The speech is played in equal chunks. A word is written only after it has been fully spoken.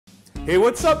Hey,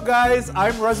 what's up guys?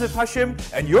 I'm Razif Hashim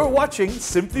and you're watching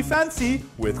Simply Fancy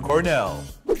with Cornell.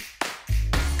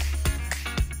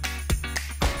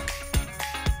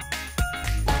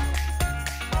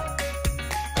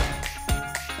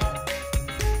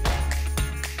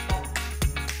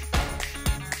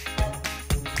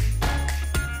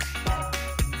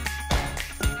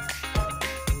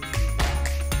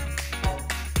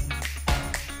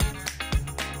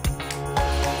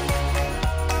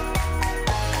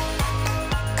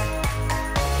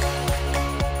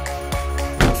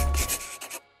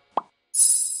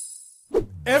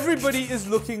 Everybody is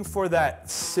looking for that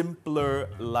simpler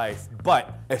life,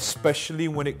 but especially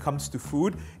when it comes to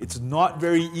food, it's not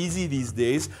very easy these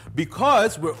days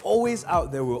because we're always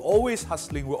out there, we're always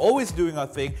hustling, we're always doing our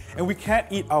thing, and we can't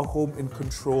eat our home and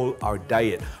control our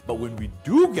diet. But when we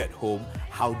do get home,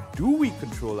 how do we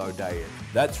control our diet?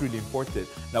 That's really important.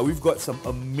 Now we've got some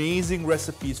amazing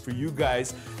recipes for you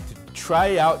guys to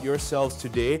try out yourselves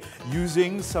today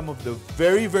using some of the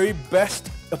very, very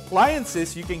best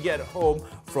appliances you can get at home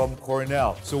from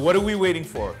Cornell. So what are we waiting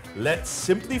for? Let's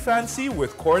Simply Fancy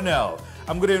with Cornell.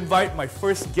 I'm going to invite my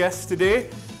first guest today,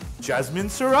 Jasmine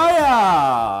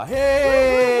Soraya.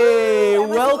 Hey,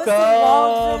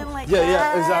 welcome.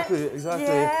 Exactly.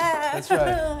 Yeah. That's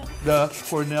right. The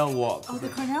Cornell walk. Oh, the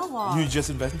Cornell walk. You just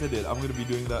invented it. I'm going to be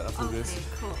doing that after this. Okay,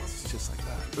 cool. It's just like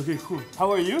that. Okay, cool.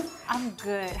 How are you? I'm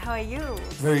good. How are you?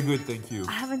 Very good, thank you.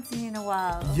 I haven't seen you in a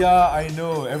while. Yeah, I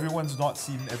know. Everyone's not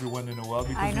seen everyone in a while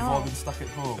because we've all been stuck at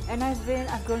home. And I've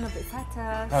grown a bit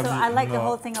fatter. So I like the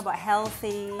whole thing about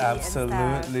healthy.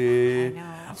 Absolutely. And stuff.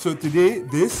 I know. So today,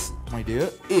 this, my dear,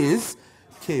 is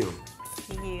kale.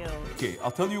 Kale. Okay,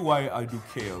 I'll tell you why I do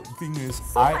kale. The thing is,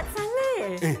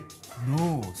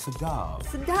 no, sedap.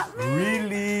 Sedap, man.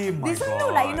 Really, my This God. one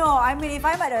look like, I mean, if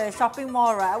I'm at a shopping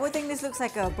mall, right, I would think this looks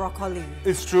like a broccoli.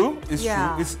 It's true, it's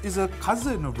Yeah. true. It's a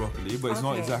cousin of broccoli, but it's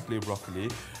not exactly a broccoli.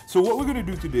 So what we're going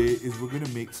to do today is we're going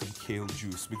to make some kale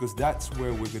juice because that's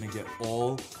where we're going to get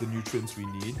all the nutrients we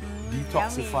need,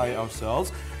 detoxify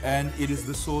ourselves, and it is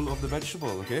the soul of the vegetable,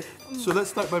 okay? So let's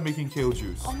start by making kale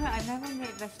juice. Oh my, I've never made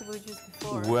vegetable juice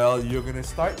before. Well, you're going to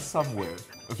start somewhere.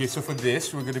 Okay, so for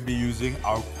this, we're going to be using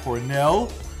our Cornell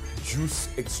juice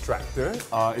extractor.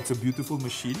 It's a beautiful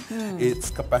machine. Its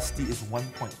capacity is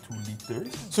 1.2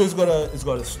 liters. So it's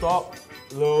got a stop,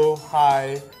 low,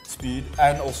 high speed,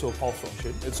 and also pulse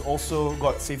function. It's also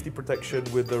got safety protection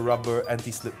with the rubber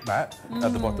anti-slip mat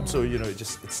at the bottom, so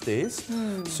it stays.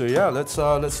 So yeah, let's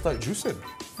start juicing.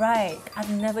 Right, I've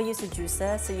never used a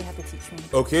juicer, so you have to teach me.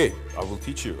 Okay, I will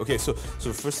teach you. Okay, so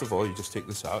first of all, you just take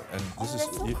this out, and this is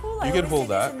that's so cool. you can hold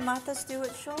that. This in Martha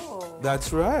Stewart's show.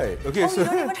 That's right. Okay, so you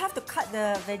don't even have to cut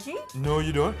the veggie? No,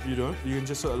 you don't. You don't. You can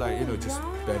just sort of like just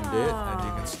bend it, and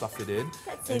you can stuff it in,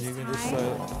 That and saves you can time. just.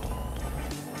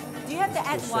 Do you have to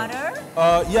add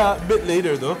water? Yeah, a bit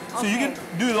later though. So you Okay.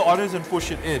 can do the honors and push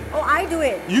it in. Oh, I do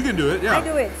it. You can do it, yeah. I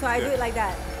do it, so I do it like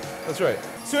that. That's right.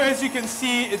 So as you can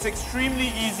see, it's extremely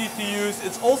easy to use.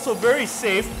 It's also very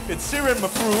safe. It's serum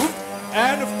approved.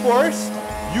 And of course,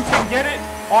 you can get it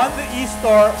on the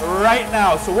eStore right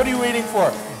now. So what are you waiting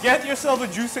for? Get yourself a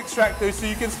juice extractor so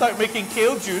you can start making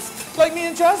kale juice like me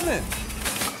and Jasmine.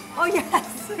 Oh,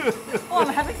 yes. Oh,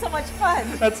 I'm having so much fun.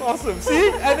 That's awesome.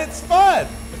 See? And it's fun.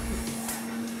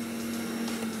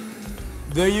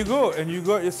 There you go. And you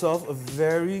got yourself a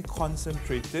very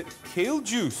concentrated kale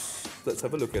juice. Let's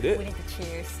have a look at it. We need to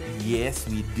cheers soon. Yes,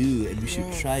 we do, and we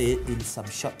should try it in some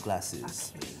shot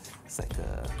glasses. Okay. It's like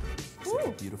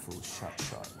a beautiful shot.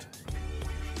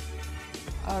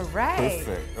 All right.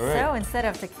 Perfect. All right. So instead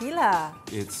of tequila,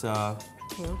 It's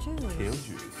kale juice. kale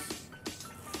juice.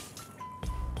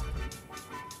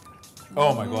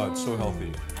 Oh my God, so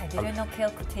healthy. I didn't know kale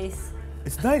could taste.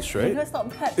 It's nice, right? It's not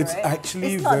bad, It's right?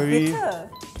 actually it's not very. bitter.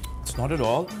 It's not at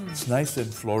all. It's nice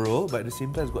and floral, but at the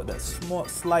same time, it's got that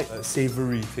slight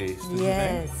savory taste. Don't you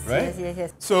Yes, think? Right?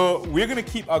 yes. So we're gonna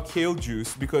keep our kale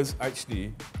juice because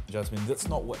actually, Jasmine, that's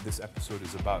not what this episode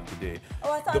is about today.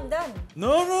 Oh, I thought I'm done.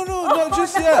 No, not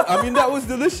just yet. I mean, that was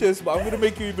delicious, but I'm gonna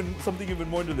make you something even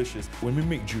more delicious. When we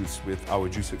make juice with our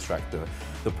juice extractor,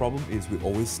 the problem is we're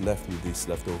always left with this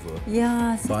leftover.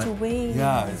 Yeah, such a waste.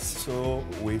 Yeah, it's so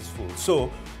wasteful.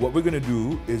 So what we're gonna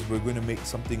do is we're gonna make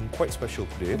something quite special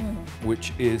today,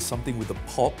 which is something with the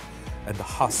pulp and the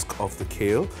husk of the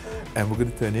kale, and we're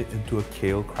going to turn it into a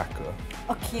kale cracker.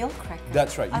 A kale cracker?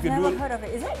 That's right. I've never heard of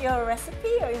it. Is that your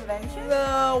recipe or invention?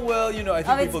 No, well, I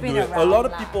think people do it. A lot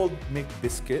of people make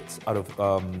biscuits out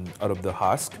of the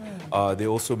husk. They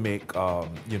also make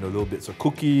little bits of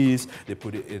cookies. They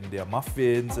put it in their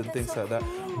muffins and things like that.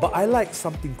 But I like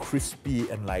something crispy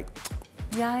and like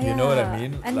Yeah, You know what I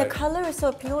mean? And the color is so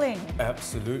appealing.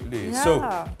 Absolutely. Yeah. So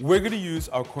we're going to use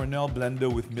our Cornell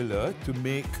blender with Miller to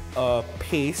make a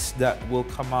paste that will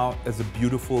come out as a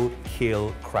beautiful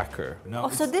kale cracker. Now, Oh,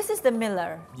 so this is the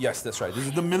Miller. yes, that's right. This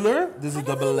is the Miller. This is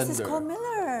the blender. This is called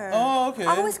Miller. Oh, okay.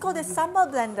 I always call this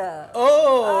sambal blender.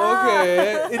 Oh,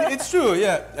 okay. It's true,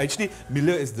 yeah. Actually,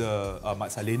 Miller is the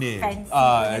mat salini. Fancy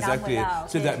punya exactly. nama lah,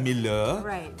 So okay. that Miller,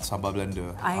 Right. sambal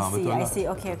blender. I see, betul I lah. see.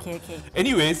 Okay, okay, okay.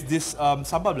 Anyways, this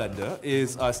sambal blender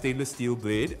is a stainless steel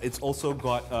blade. It's also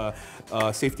got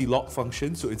a safety lock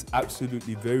function, so it's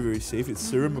absolutely very, very safe. It's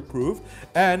serum approved,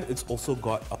 and it's also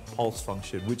got a pulse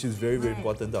function, which is very, very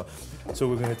important. So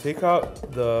we're going to take out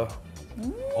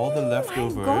all the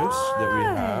leftovers that we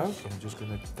have. I'm just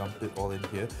going to dump it all in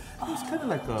here. It's kind of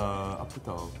like a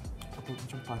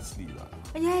macam parsley lah.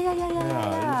 Yeah. Yeah,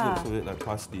 it looks a bit like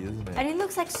parsley, isn't it? And it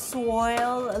looks like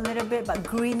soil a little bit, but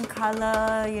green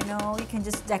color, you know. You can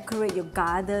just decorate your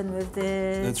garden with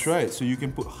this. That's right. So you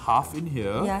can put half in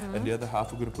here, Yeah. and the other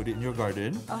half we're going to put it in your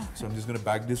garden. So I'm just going to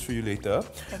bag this for you later.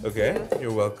 Thank Okay,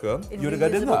 you. you're welcome. In You're the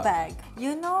garden reusable lah. bag.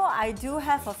 You know, I do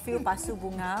have a few pasu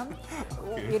bunga.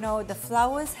 You know, the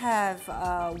flowers have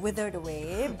withered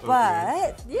away,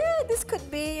 but yeah, this could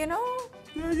be, you know,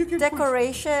 Yeah, you can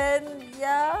decoration.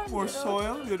 Yeah. put more you know,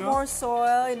 soil, you know. More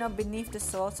soil, you know, beneath the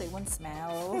soil so it won't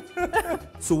smell.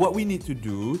 So what we need to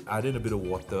do, add in a bit of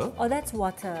water. Oh, that's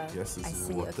water. Yes, this I is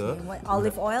see. water. Okay. What,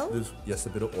 olive oil? Yes, a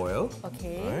bit of oil.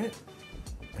 Okay. Right.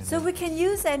 So we can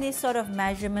use any sort of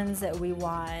measurements that we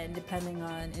want, depending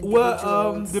on Well,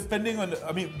 individuals. depending on,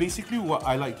 basically what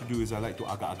I like to do is I like to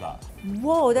agak-agak.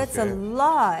 Whoa, that's Okay. a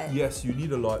lot. Yes, you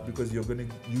need a lot because you're going to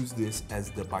use this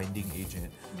as the binding agent.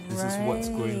 This is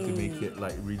what's going to make it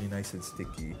like really nice and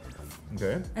sticky.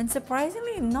 Okay. And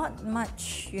surprisingly, not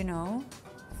much, you know,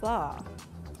 flour.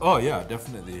 Oh yeah,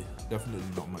 definitely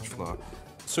not much flour.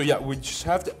 So yeah, we just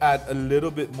have to add a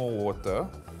little bit more water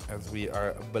as we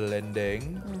are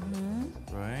blending.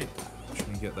 Right,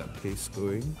 trying to get that paste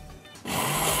going.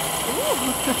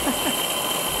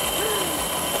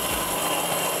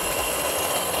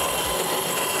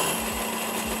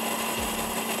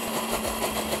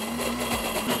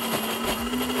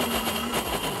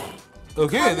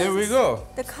 Okay, there we go.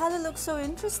 The color looks so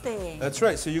interesting. That's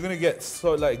right. So you're gonna get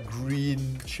sort of like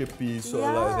green, chippy, sort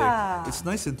of like Yeah. thing. It's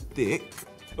nice and thick.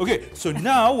 Okay, so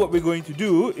now what we're going to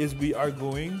do is we are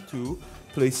going to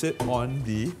place it on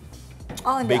the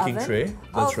Oh, in the baking oven? tray.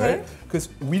 That's Okay. right. Because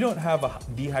we don't have a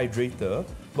dehydrator,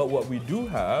 but what we do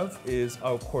have is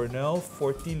our Cornell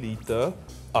 40-liter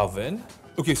oven.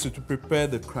 Okay, so to prepare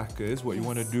the crackers, what you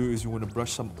want to do is you want to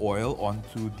brush some oil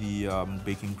onto the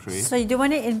baking tray. So do you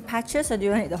want it in patches or do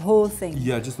you want it the whole thing?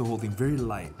 Yeah, just the whole thing, very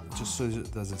light, just so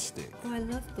it doesn't stick. Oh, I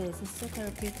love this. It's so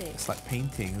therapeutic. It's like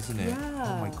painting, isn't it? Yeah.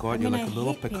 Oh my God, I you're mean, like a I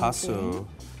little hate Picasso. painting.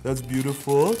 That's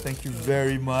beautiful. Thank you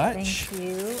very much. Thank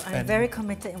you. I'm And- very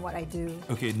committed in what I do.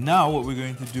 Okay, now what we're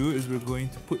going to do is we're going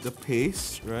to put the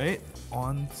paste, right,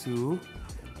 onto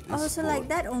this Oh, so board. like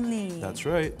that only. That's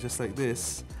right, just like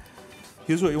this.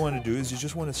 Here's what you want to do is you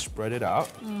just want to spread it out.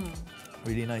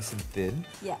 Really nice and thin,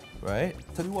 Yeah. right?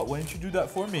 Tell you what, why don't you do that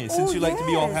for me? Since Oh, you like to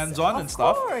be all yes, hands-on and of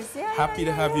stuff. course. Yeah, Happy yeah,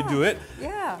 to have you yeah. do it.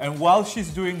 Yeah. And while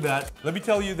she's doing that, let me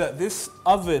tell you that this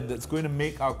oven that's going to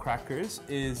make our crackers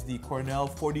is the Cornell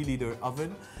 40-liter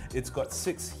oven. It's got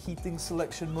 6 heating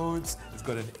selection modes, it's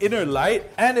got an inner light,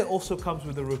 and it also comes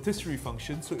with a rotisserie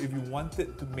function. So if you want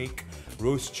it to make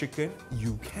roast chicken,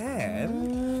 you can.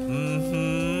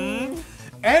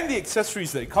 And the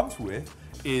accessories that it comes with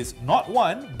is not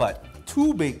one, but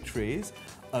 2 bake trays,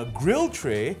 a grill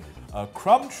tray, a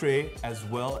crumb tray, as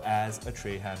well as a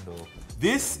tray handle.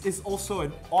 This is also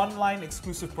an online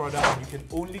exclusive product and you can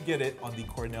only get it on the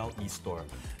Cornell eStore.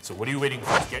 So what are you waiting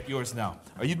for? Get yours now.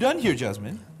 Are you done here,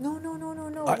 Jasmine? No.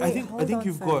 I Wait, think hold on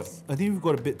you've first.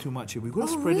 got a bit too much here. We've got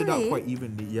to Oh, spread it out really? quite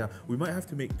evenly. Yeah, we might have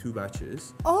to make 2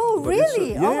 batches. Oh, But it's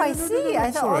really? yeah, Oh, yeah, I no, see. I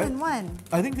it's thought all all right. in one.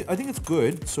 I think it's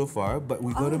good so far, but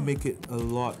we got to make it a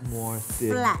lot more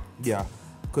thin. Flat. Yeah,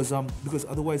 because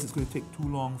otherwise it's going to take too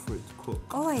long for it to cook.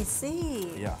 Oh, I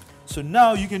see. Yeah. So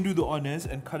now you can do the honors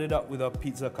and cut it up with our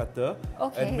pizza cutter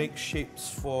Okay. and make shapes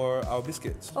for our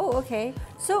biscuits. Oh, okay.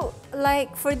 So,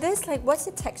 like, for this, like, what's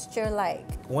the texture like?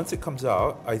 Once it comes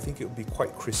out, I think it will be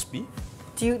quite crispy.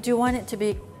 Do you want it to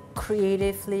be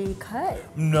creatively cut?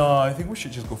 No, I think we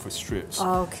should just go for strips.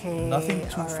 Okay. Nothing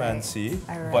too all right. fancy,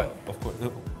 All right. but of course,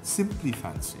 simply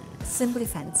fancy. Simply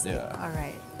fancy. Yeah. All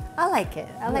right. I like it.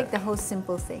 I like the whole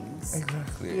simple things.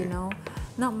 Exactly. You know?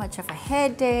 Not much of a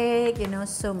headache, you know,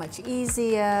 so much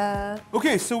easier.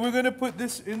 Okay, so we're gonna put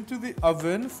this into the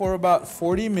oven for about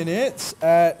 40 minutes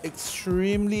at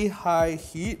extremely high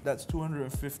heat. That's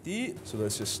 250. So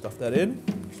let's just stuff that in.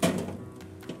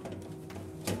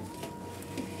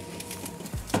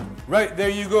 Right, there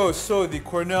you go. So the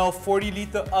Cornell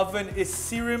 40-liter oven is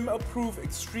serum approved,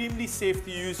 extremely safe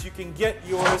to use. You can get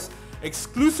yours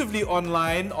exclusively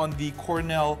online on the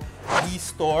Cornell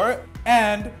eStore.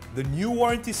 And the new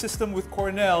warranty system with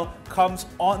Cornell comes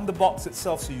on the box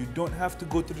itself, so you don't have to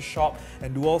go to the shop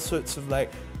and do all sorts of like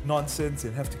nonsense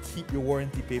and have to keep your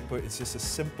warranty paper. It's just as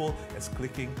simple as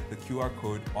clicking the QR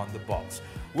code on the box.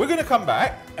 We're gonna come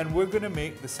back and we're gonna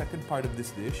make the second part of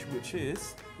this dish, which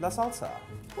is la salsa.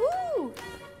 Woo!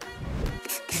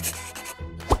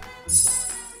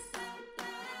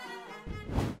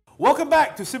 Welcome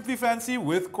back to Simply Fancy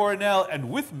with Cornell, and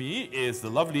with me is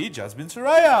the lovely Jasmine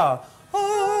Soraya.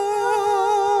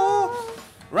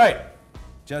 Right,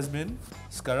 Jasmine,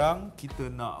 sekarang kita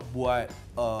nak buat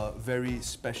a very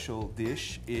special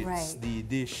dish. It's the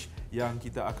dish yang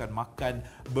kita akan makan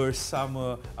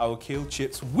bersama our kale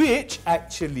chips, which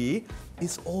actually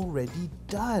is already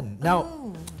done.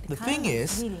 Now, the thing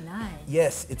is, really nice.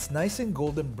 Yes, it's nice and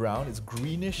golden brown. It's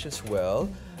greenish as well.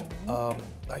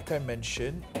 Like I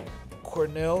mentioned,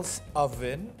 Cornell's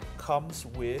oven comes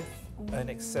with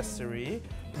an accessory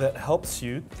that helps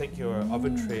you take your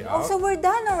oven tray out. Oh, so we're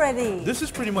done already. This is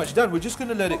pretty much done. We're just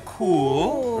going to let it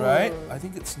cool, right? I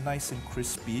think it's nice and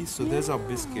crispy. So there's our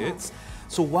biscuits.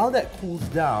 So while that cools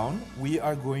down, we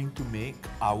are going to make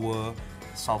our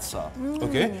salsa,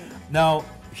 okay? Now,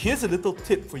 here's a little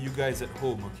tip for you guys at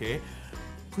home, okay?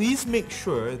 Please make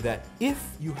sure that if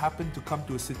you happen to come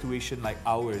to a situation like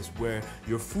ours where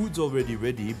your food's already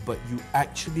ready, but you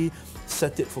actually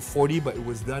set it for 40 but it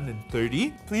was done in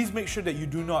 30, please make sure that you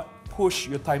do not push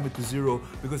your timer to 0,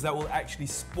 because that will actually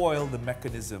spoil the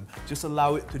mechanism. Just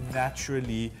allow it to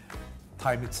naturally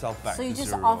time itself back to 0. So you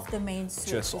just off the main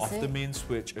switch, Just off the main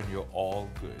switch and you're all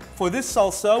good. For this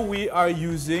salsa, we are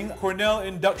using Cornell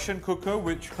induction cooker,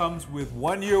 which comes with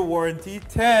 1-year warranty,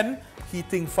 10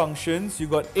 heating functions. You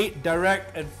got 8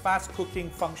 direct and fast cooking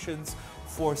functions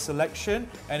for selection,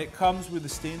 and it comes with a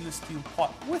stainless steel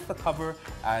pot with a cover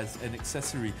as an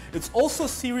accessory. It's also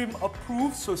serum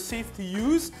approved, so safe to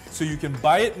use. So you can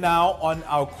buy it now on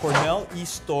our Cornell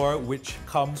eStore, which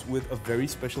comes with a very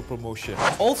special promotion.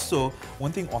 Also,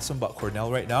 one thing awesome about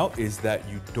Cornell right now is that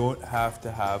you don't have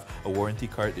to have a warranty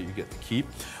card that you get to keep.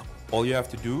 All you have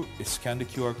to do is scan the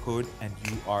QR code and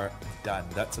you are done.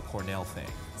 That's a Cornell thing.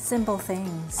 Simple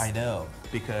things. I know,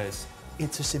 because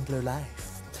It's a simpler life.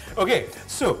 okay,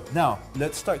 so now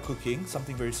let's start cooking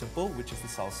something very simple, which is the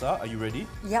salsa. Are you ready?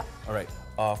 Yep. All right.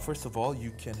 First of all,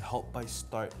 you can help by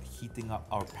start heating up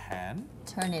our pan.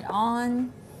 Turn it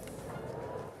on.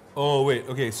 Oh wait,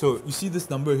 okay. So you see this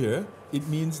number here? It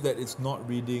means that it's not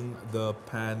reading the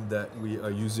pan that we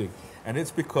are using, and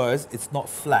it's because it's not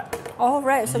flat. All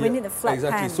right, so we need a flat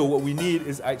exactly. pan. So what we need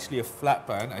is actually a flat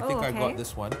pan. I think I got okay.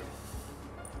 this one.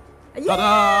 Yeah,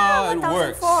 Ta-da! It 1004.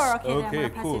 works. Okay, then I'm Okay,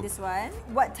 gonna pass cool. you this one.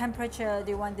 What temperature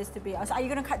do you want this to be? So are you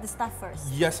gonna cut the stuff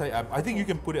first? Yes, I am. I think you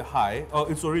can put it high. Oh,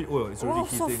 it's already so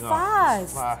heating up. fast.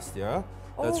 It's fast, yeah.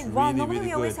 That's Oh wow! really, Normally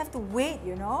really we always good. have to wait,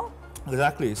 you know.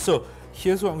 Exactly. So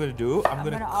here's what I'm gonna do. I'm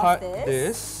gonna off cut this.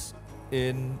 this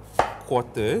in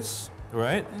quarters,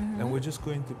 right? And we're just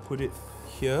going to put it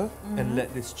here and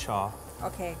let this char.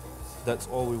 Okay. That's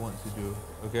all we want to do,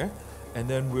 okay? And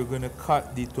then we're gonna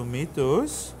cut the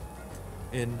tomatoes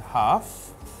in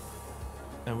half,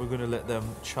 and we're gonna let them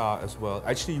char as well.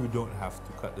 Actually, you don't have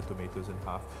to cut the tomatoes in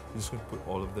half. You're just gonna put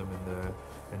all of them in there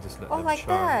and just let them Like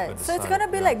char. that. by the So it's side,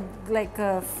 gonna be yeah. like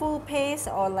a full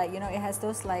paste, or like, you know, it has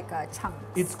those like chunks.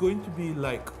 It's going to be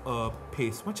like a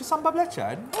paste, macam sambal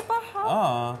belacan. Oh,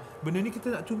 faham. Benda ni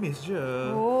kita nak tumis je.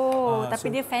 Oh, tapi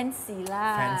so dia fancy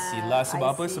lah. fancy lah. Sebab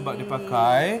I apa? Sebab dia see.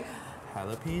 pakai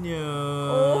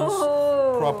jalapenos.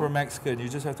 Oh. Proper Mexican.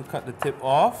 You just have to cut the tip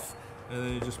off and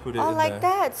then you just put it Oh, in like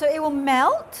there. that. So it will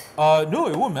melt?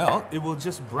 No, it won't melt. It will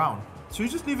just brown. So you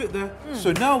just leave it there.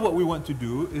 So now what we want to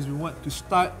do is we want to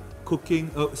start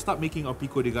cooking, start making our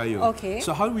pico de gallo. Okay.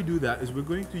 So how do we do that is we're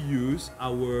going to use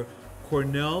our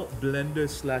Cornell blender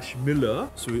 / miller.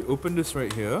 So we open this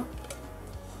right here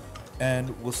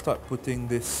and we'll start putting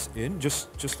this in,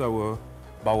 just our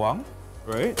bawang,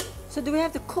 right? So do we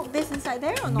have to cook this inside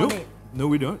there or not? Nope. No,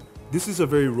 we don't. This is a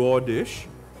very raw dish.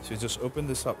 So just open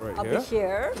this up right I'll here. be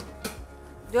here.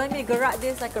 Do you want me to garage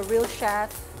this like a real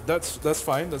chef? That's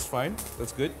fine. That's fine.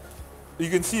 That's good. You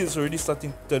can see it's already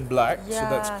starting to turn black, so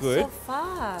that's good. So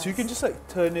fast. So you can just like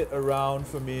turn it around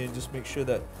for me and just make sure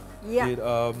that Yeah. it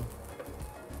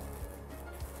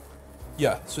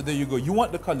Yeah, so there you go. You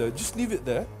want the color, just leave it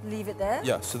there. Leave it there?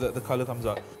 Yeah, so that the color comes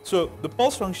out. So the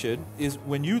pulse function is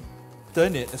when you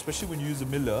turn it, especially when you use a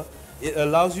miller, it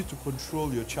allows you to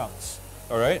control your chunks,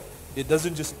 all right? It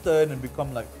doesn't just turn and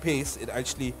become like paste, it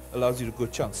actually allows you to go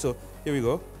chunks. So here we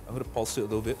go. I'm gonna pulse it a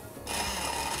little bit.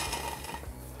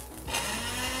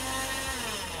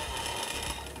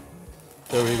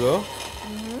 There we go.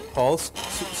 Pulse.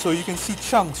 So you can see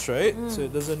chunks, right? So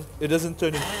it doesn't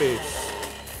turn into paste.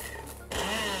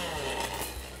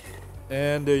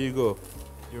 And there you go.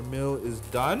 Your meal is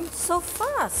done. So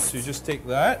fast. So you just take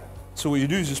that. So what you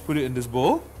do is just put it in this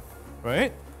bowl,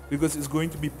 right? Because it's going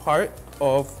to be part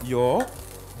of your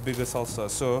bigger salsa.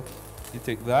 So you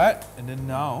take that, and then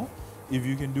now, if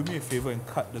you can do me a favor and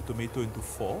cut the tomato into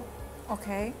 4.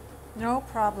 Okay. No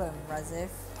problem,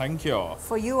 Razif. Thank you.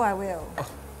 For you, I will.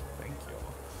 Thank you.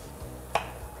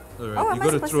 Alright, Oh, am you I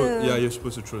gotta supposed throw. to- Yeah, you're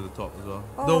supposed to throw the top as well.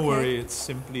 Oh, Don't okay. worry, it's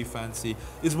simply fancy.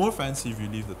 It's more fancy if you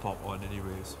leave the top on,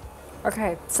 anyways.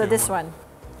 Okay, so Yeah, this one. one.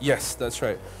 Yes, that's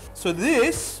right. So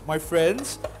this, my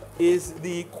friends, is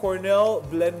the Cornell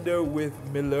blender with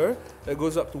miller that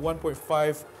goes up to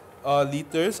 1.5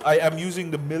 liters. I am using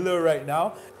the miller right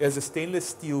now. It has a stainless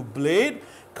steel blade,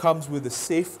 comes with a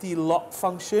safety lock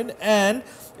function, and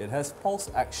it has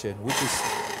pulse action, which is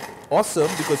awesome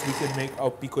because we can make our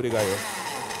pico de gallo.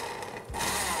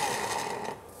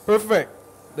 Perfect.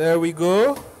 There we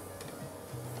go.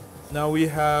 Now we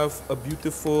have a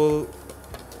beautiful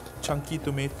chunky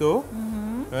tomato.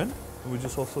 And we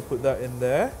just also put that in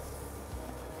there.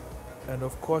 And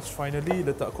of course, finally,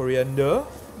 letak coriander.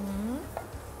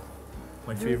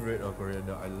 My favorite of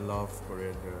coriander. I love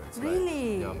coriander. It's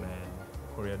Really? Like, yeah, man.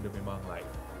 Coriander memang like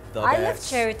the I best. love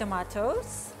cherry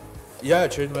tomatoes. Yeah,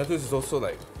 cherry tomatoes is also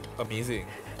like amazing.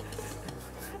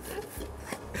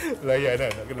 Layan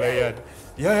kan? Nak kena layan.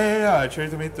 Yeah. Cherry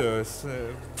tomatoes.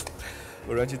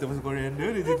 Orang cerita pasal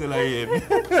coriander, dia cerita lain.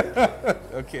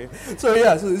 Okay. So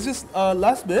yeah, so it's just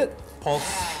last bit, pulse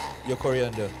your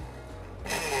coriander.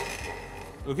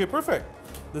 Okay, perfect.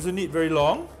 Doesn't need very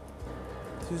long.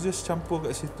 So just campur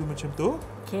kat situ macam tu.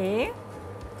 Okay.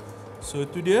 So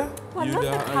itu dia. Oh, I You love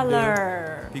dah the ada colour.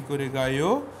 pico de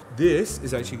gallo. This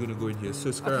is actually going to go in here.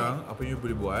 So sekarang apa yang you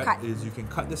boleh buat Cut. is you can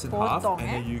cut this in half Potong, and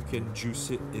then you can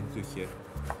juice it into here.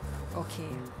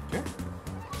 Okay. Okay.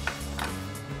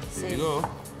 There See. you go.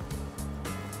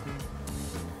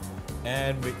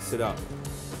 And mix it up.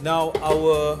 Now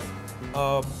our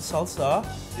salsa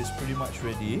is pretty much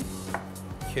ready.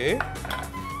 Okay.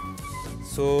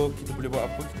 So kita boleh buat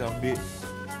apa? Kita ambil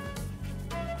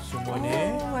semua ni.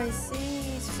 Oh, I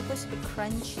see. It's supposed to be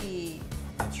crunchy.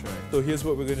 That's right. So here's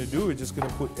what we're gonna do. We're just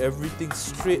gonna put everything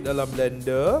straight dalam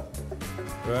blender,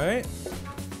 right?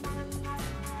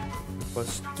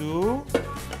 Lepas tu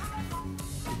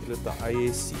kita letak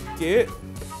air sikit,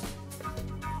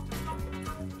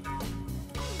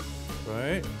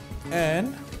 right?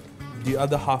 And the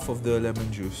other half of the lemon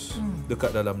juice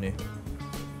dekat dalam ni.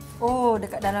 Oh,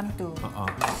 dekat dalam tu.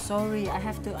 Sorry, I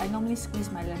normally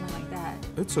squeeze my lemon like that.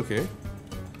 It's okay.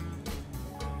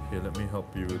 Here, let me help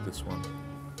you with this one.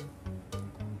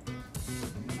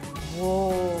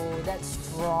 Whoa, that's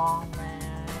strong,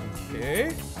 man.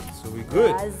 Okay, so we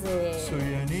good. Razif. So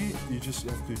yang ni, you just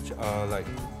have to like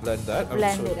blend that.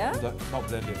 Blend it, huh? Not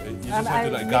blend it. You just have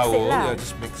to like mix it gaul. lah. Yeah,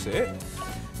 just mix it.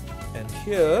 And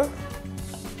here,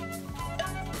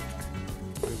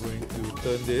 we're going to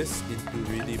turn this into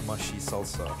really mushy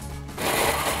salsa.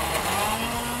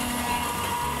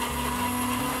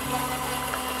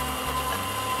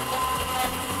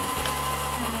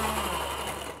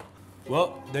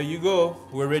 Well, there you go.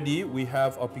 We're ready. We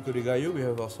have our pico de gallo, we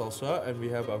have our salsa, and we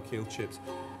have our kale chips.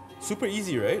 Super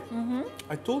easy, right?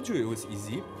 I told you it was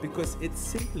easy because it's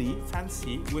simply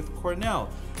fancy with Cornell.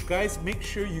 Guys, make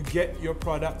sure you get your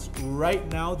products right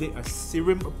now. They are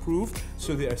serum approved,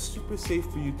 so they are super safe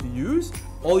for you to use.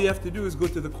 All you have to do is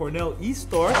go to the Cornell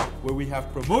eStore where we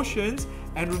have promotions.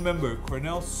 And remember,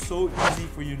 Cornell's so easy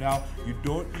for you now. You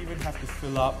don't even have to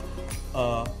fill up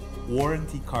a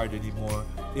warranty card anymore.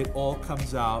 It all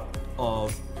comes out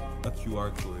of a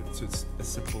QR code. So it's as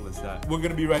simple as that. We're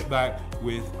gonna be right back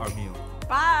with our meal.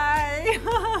 Bye!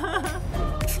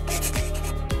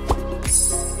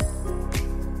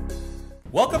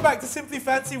 Welcome back to Simply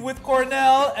Fancy with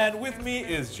Cornell, and with me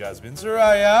is Jasmine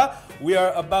Soraya. We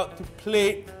are about to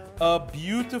plate a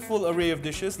beautiful array of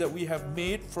dishes that we have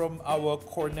made from our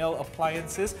Cornell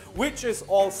appliances, which is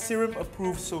all serum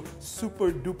approved, so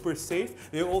super duper safe.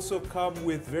 They also come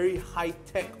with very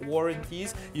high-tech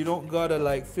warranties. You don't gotta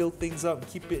like fill things up and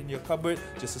keep it in your cupboard.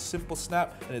 Just a simple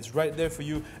snap and it's right there for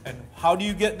you. And how do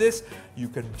you get this? You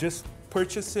can just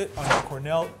purchase it on the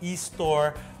Cornell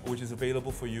eStore, which is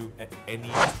available for you at any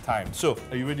time. So,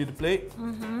 are you ready to play?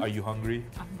 Are you hungry?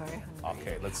 I'm very hungry.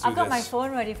 Okay, let's do I've got my this.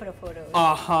 phone ready for the photos.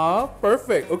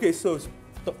 Perfect. Okay, so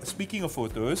speaking of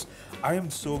photos, I am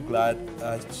so glad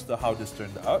as to how this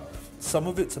turned out. Some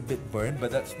of it's a bit burned, but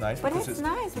that's nice But because it's it's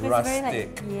nice because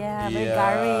rustic. it's very very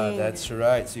gary. That's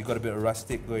right. So you got a bit of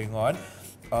rustic going on.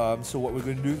 So what we're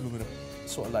going to do is we're going to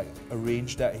sort of like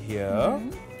arrange that here.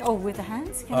 Oh, with the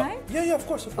hands? Can I? Yeah, of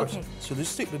course. Okay. So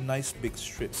let's take the nice big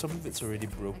strip. Some of it's already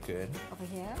broken, Over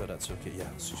here? but that's okay. Yeah,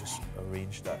 so just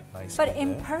arrange that nicely. But there.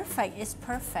 imperfect is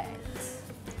perfect.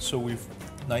 So we've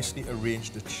nicely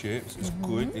arranged the chips. It's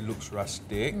good. It looks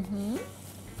rustic.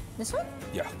 This one?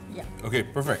 Yeah. Yeah. Okay,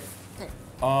 perfect. Okay.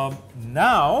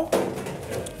 Now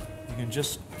you can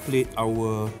just plate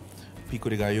our pico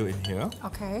de gallo in here.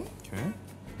 Okay. Okay.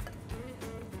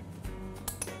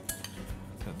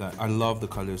 Like that. I love the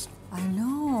colors. I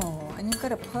know. And you've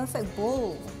got a perfect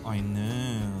bowl. I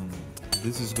know.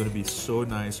 This is going to be so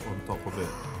nice on top of it.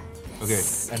 Okay,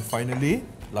 and finally,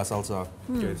 la salsa.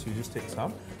 Okay, so you just take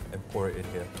some and pour it in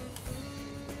here.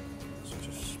 So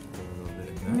just pour a little bit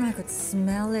in there. I could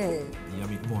smell it.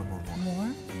 Yummy. More.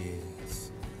 More? Yes.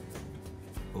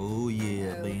 Oh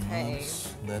yeah, Okay.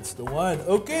 beans. That's the one.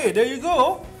 Okay, there you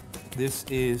go. This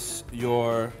is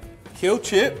your kale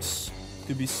chips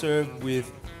to be served with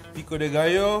pico de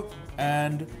gallo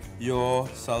and your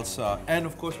salsa. And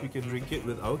of course, we can drink it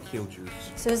with our kale juice.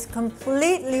 So it's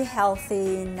completely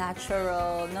healthy,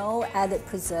 natural, no added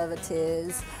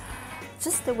preservatives.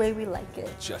 Just the way we like it.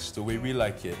 Just the way we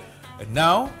like it. And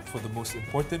now, for the most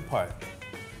important part,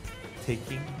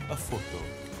 taking a photo.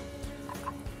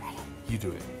 You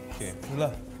do it. Okay.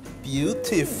 Mula.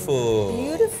 Beautiful.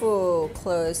 Beautiful.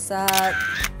 Close up.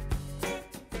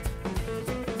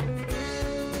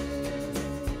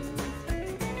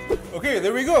 Okay,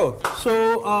 there we go.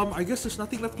 So, I guess there's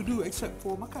nothing left to do except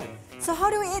for makan. So how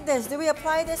do we eat this? Do we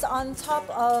apply this on top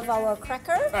of our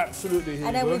cracker? Absolutely. Here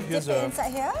And you then go. we dip it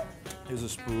inside here? Here's a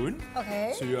spoon.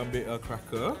 Okay. So you ambil a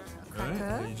cracker, right? cracker.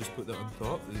 And then you just put that on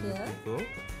top. This is Yeah. a pickle,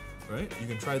 right? You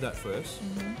can try that first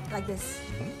Like this.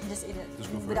 Just eat it. Just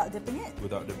go for Without it. dipping it?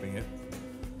 without dipping it.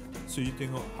 So you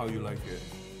tengok how you like it.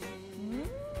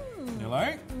 You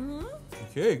like?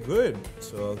 Okay, good.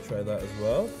 So I'll try that as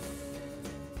well.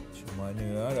 Macam mana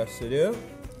lah rasa dia?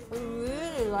 I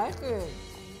really like it.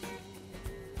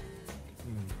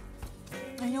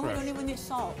 And you know, we Fresh. don't even need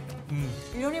salt.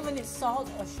 You don't even need salt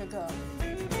or sugar.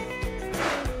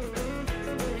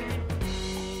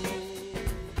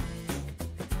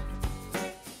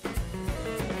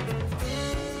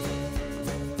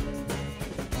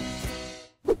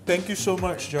 Thank you so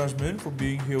much, Jasmine, for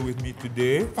being here with me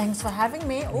today. Thanks for having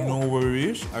me. Oh, No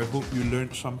worries. I hope you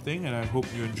learned something and I hope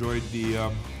you enjoyed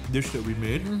the dish that we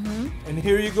made. And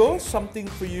here you go, something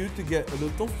for you to get a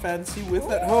little fancy with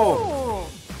at home. Ooh.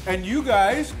 And you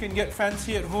guys can get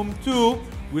fancy at home too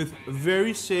with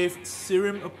very safe,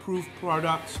 serum-approved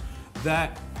products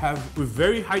that have with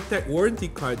very high-tech warranty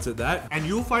cards at that. And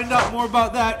you'll find out more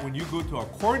about that when you go to our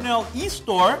Cornell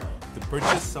eStore to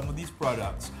purchase some of these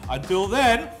products. Until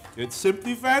then, it's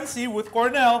Simply Fancy with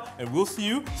Cornell, and we'll see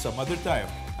you some other time.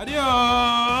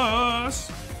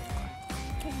 Adios!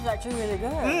 This is actually really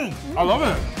good. I love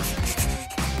it.